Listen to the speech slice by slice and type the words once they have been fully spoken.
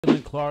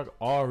Caitlin Clark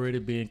already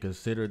being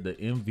considered the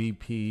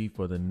MVP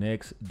for the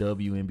next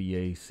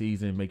WNBA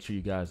season. Make sure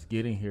you guys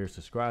get in here,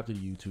 subscribe to the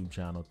YouTube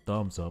channel,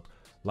 thumbs up,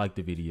 like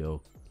the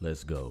video.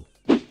 Let's go.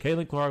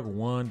 Caitlin Clark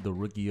won the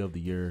Rookie of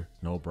the Year,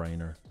 no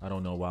brainer. I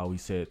don't know why we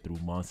said through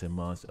months and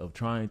months of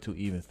trying to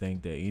even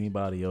think that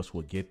anybody else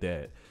would get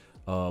that.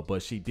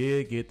 But she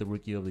did get the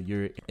Rookie of the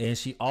Year, and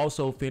she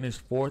also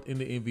finished 4th in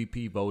the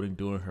MVP voting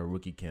during her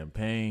rookie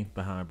campaign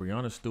behind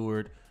Breanna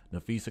Stewart,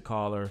 Napheesa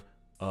Collar,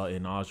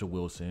 and A'ja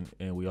Wilson.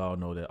 And we all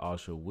know that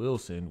A'ja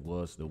Wilson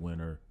was the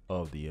winner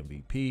of the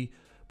MVP.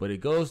 But it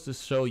goes to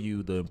show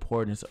you the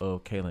importance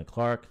of Caitlin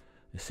Clark.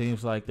 It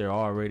seems like they're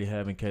already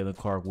having Caitlin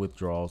Clark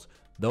withdrawals,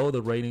 though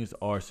the ratings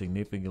are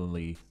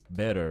significantly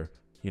better,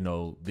 you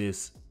know,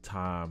 this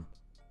time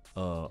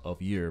of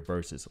year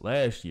versus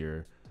last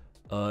year.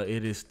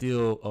 It is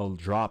still a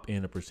drop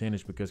in the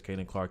percentage because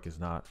Caitlin Clark is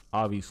not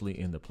obviously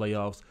in the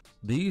playoffs.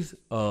 These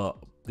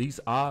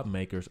odd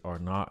makers are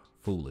not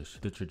foolish.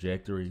 The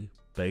trajectory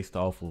based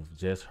off of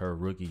just her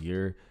rookie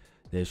year,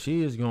 that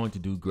she is going to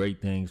do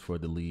great things for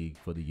the league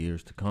for the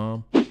years to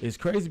come. It's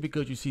crazy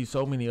because you see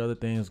so many other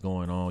things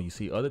going on. You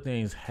see other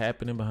things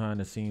happening behind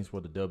the scenes for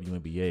the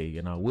WNBA,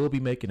 and I will be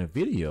making a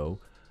video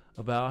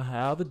about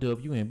how the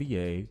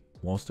WNBA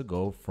wants to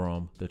go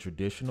from the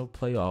traditional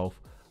playoff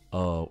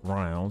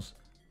rounds.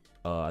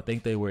 I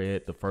think they were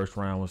at the first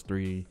round was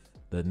 3.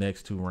 The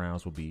next 2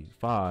 rounds will be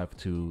 5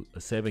 to a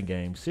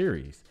 7-game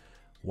series.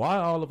 Why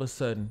all of a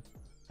sudden,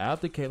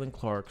 after Caitlin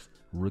Clark's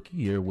rookie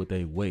year, would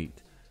they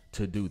wait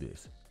to do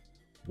this?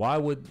 Why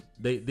would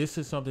they? This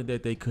is something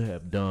that they could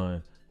have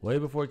done way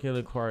before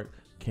Caitlin Clark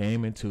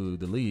came into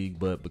the league.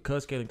 But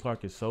because Caitlin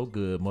Clark is so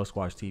good,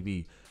 must-watch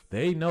TV,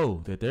 they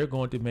know that they're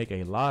going to make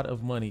a lot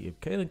of money if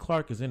Caitlin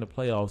Clark is in the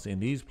playoffs,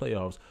 and these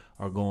playoffs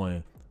are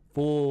going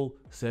full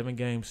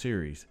 7-game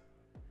series,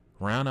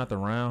 round after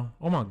round.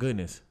 Oh my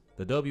goodness,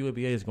 the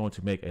WNBA is going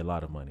to make a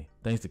lot of money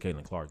thanks to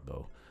Caitlin Clark,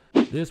 though.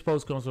 This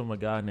post comes from a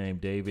guy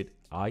named David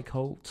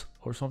Eichholt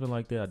or something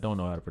like that. I don't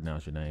know how to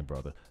pronounce your name,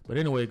 brother. But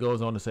anyway, it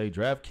goes on to say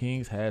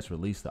DraftKings has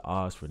released the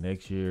odds for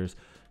next year's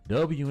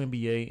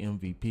WNBA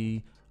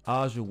MVP.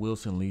 A'ja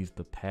Wilson leads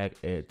the pack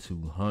at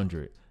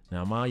 200.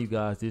 Now, mind you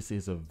guys, this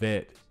is a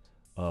vet,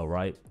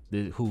 right,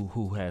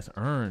 who has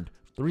earned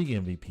 3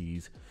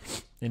 MVPs.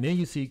 And then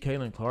you see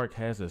Caitlin Clark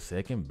has the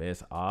second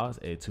best odds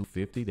at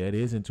 250. That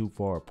isn't too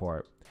far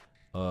apart.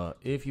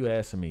 If you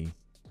ask me,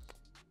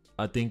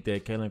 I think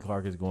that Caitlin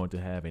Clark is going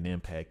to have an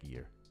impact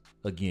year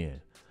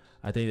again.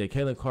 I think that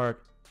Caitlin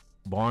Clark,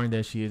 barring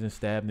that she isn't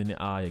stabbed in the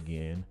eye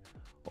again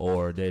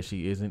or that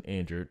she isn't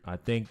injured, I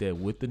think that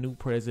with the new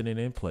president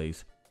in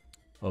place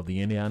of the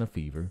Indiana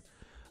Fever,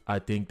 I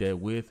think that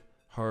with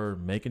her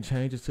making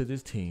changes to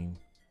this team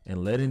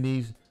and letting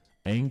these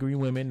angry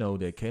women know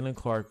that Caitlin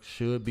Clark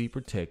should be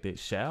protected,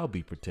 shall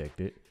be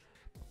protected,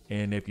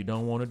 and if you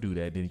don't want to do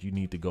that, then you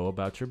need to go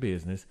about your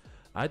business.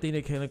 I think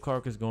that Caitlin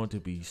Clark is going to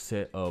be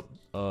set up.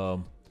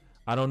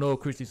 I don't know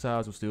if Christy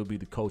Siles will still be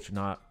the coach or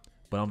not,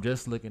 but I'm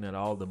just looking at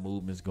all the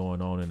movements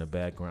going on in the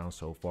background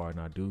so far, and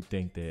I do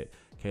think that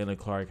Caitlin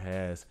Clark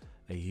has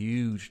a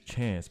huge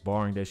chance,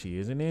 barring that she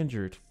isn't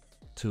injured,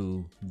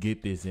 to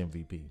get this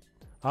MVP.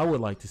 I would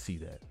like to see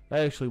that. I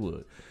actually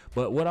would.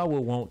 But what I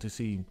would want to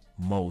see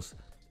most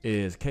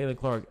is Caitlin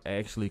Clark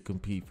actually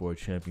compete for a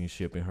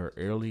championship in her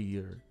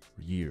early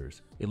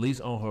years, at least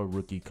on her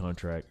rookie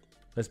contract.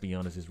 Let's be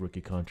honest, his rookie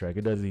contract,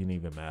 it doesn't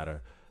even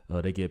matter.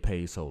 They get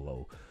paid so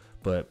low.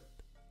 But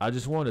I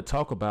just want to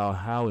talk about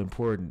how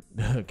important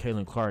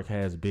Caitlin Clark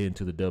has been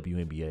to the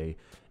WNBA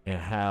and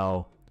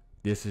how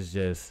this is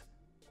just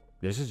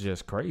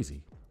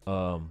crazy.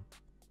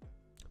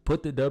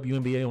 Put the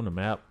WNBA on the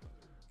map.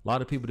 A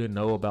lot of people didn't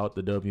know about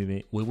the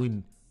WNBA.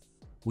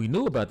 We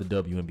knew about the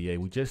WNBA.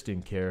 We just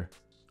didn't care.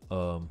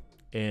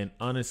 And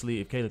honestly,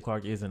 if Caitlin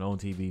Clark isn't on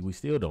TV, we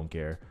still don't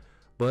care.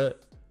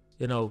 But,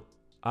 you know,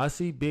 I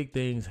see big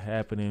things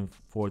happening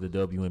for the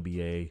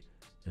WNBA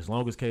as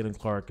long as Caitlin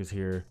Clark is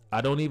here. I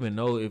don't even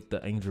know if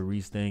the Angel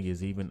Reese thing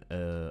is even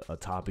a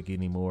topic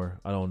anymore.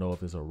 I don't know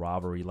if it's a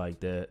rivalry like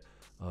that.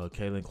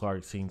 Caitlin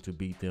Clark seemed to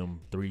beat them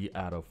 3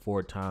 out of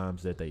 4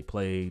 times that they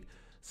played.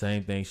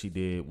 Same thing she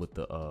did with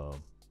the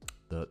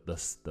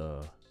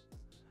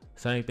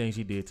same thing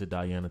she did to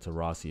Diana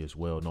Taurasi as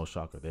well. No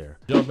shocker there.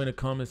 Jump in the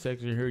comment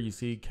section here. You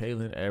see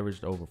Caitlin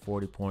averaged over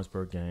 40 points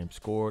per game,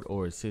 scored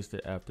or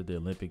assisted after the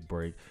Olympic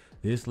break.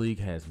 This league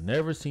has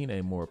never seen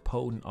a more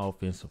potent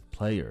offensive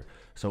player.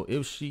 So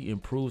if she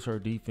improves her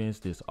defense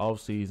this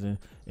offseason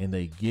and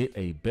they get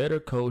a better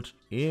coach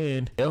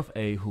in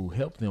FA who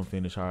helped them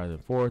finish higher than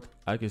 4th,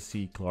 I can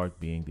see Clark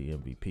being the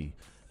MVP.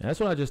 And that's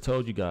what I just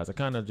told you guys. I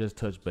kind of just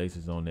touched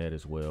bases on that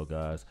as well,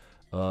 guys.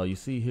 You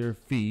see here,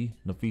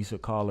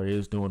 Napheesa Collar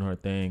is doing her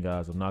thing,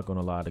 guys. I'm not going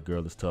to lie, the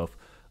girl is tough.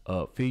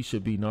 Fee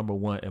should be number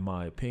 1 in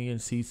my opinion.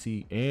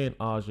 CC and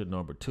A'ja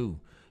number 2.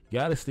 You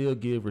got to still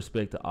give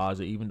respect to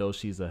A'ja, even though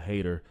she's a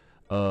hater.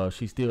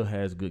 She still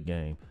has good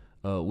game.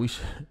 We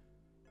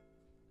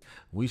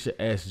should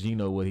ask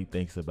Geno what he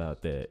thinks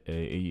about that.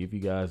 If you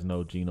guys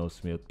know, Geno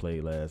Smith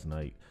played last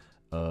night.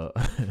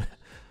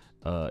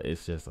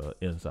 It's just an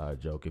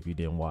inside joke. If you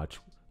didn't watch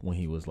when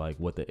he was like,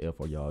 what the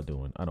F are y'all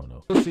doing? I don't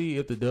know. We'll see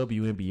if the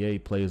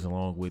WNBA plays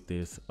along with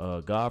this.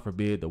 God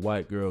forbid the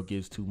white girl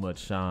gets too much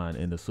shine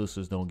and the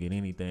sisters don't get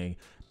anything.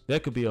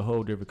 That could be a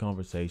whole different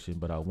conversation,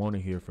 but I want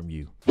to hear from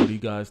you. What do you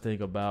guys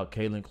think about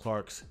Caitlin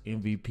Clark's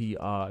MVP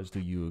odds? Do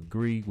you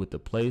agree with the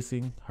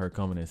placing? Her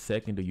coming in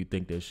second? Do you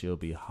think that she'll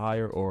be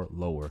higher or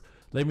lower?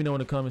 Let me know in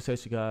the comment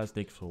section, guys.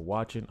 Thanks for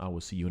watching. I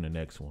will see you in the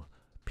next one.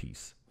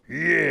 Peace.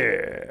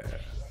 Yeah.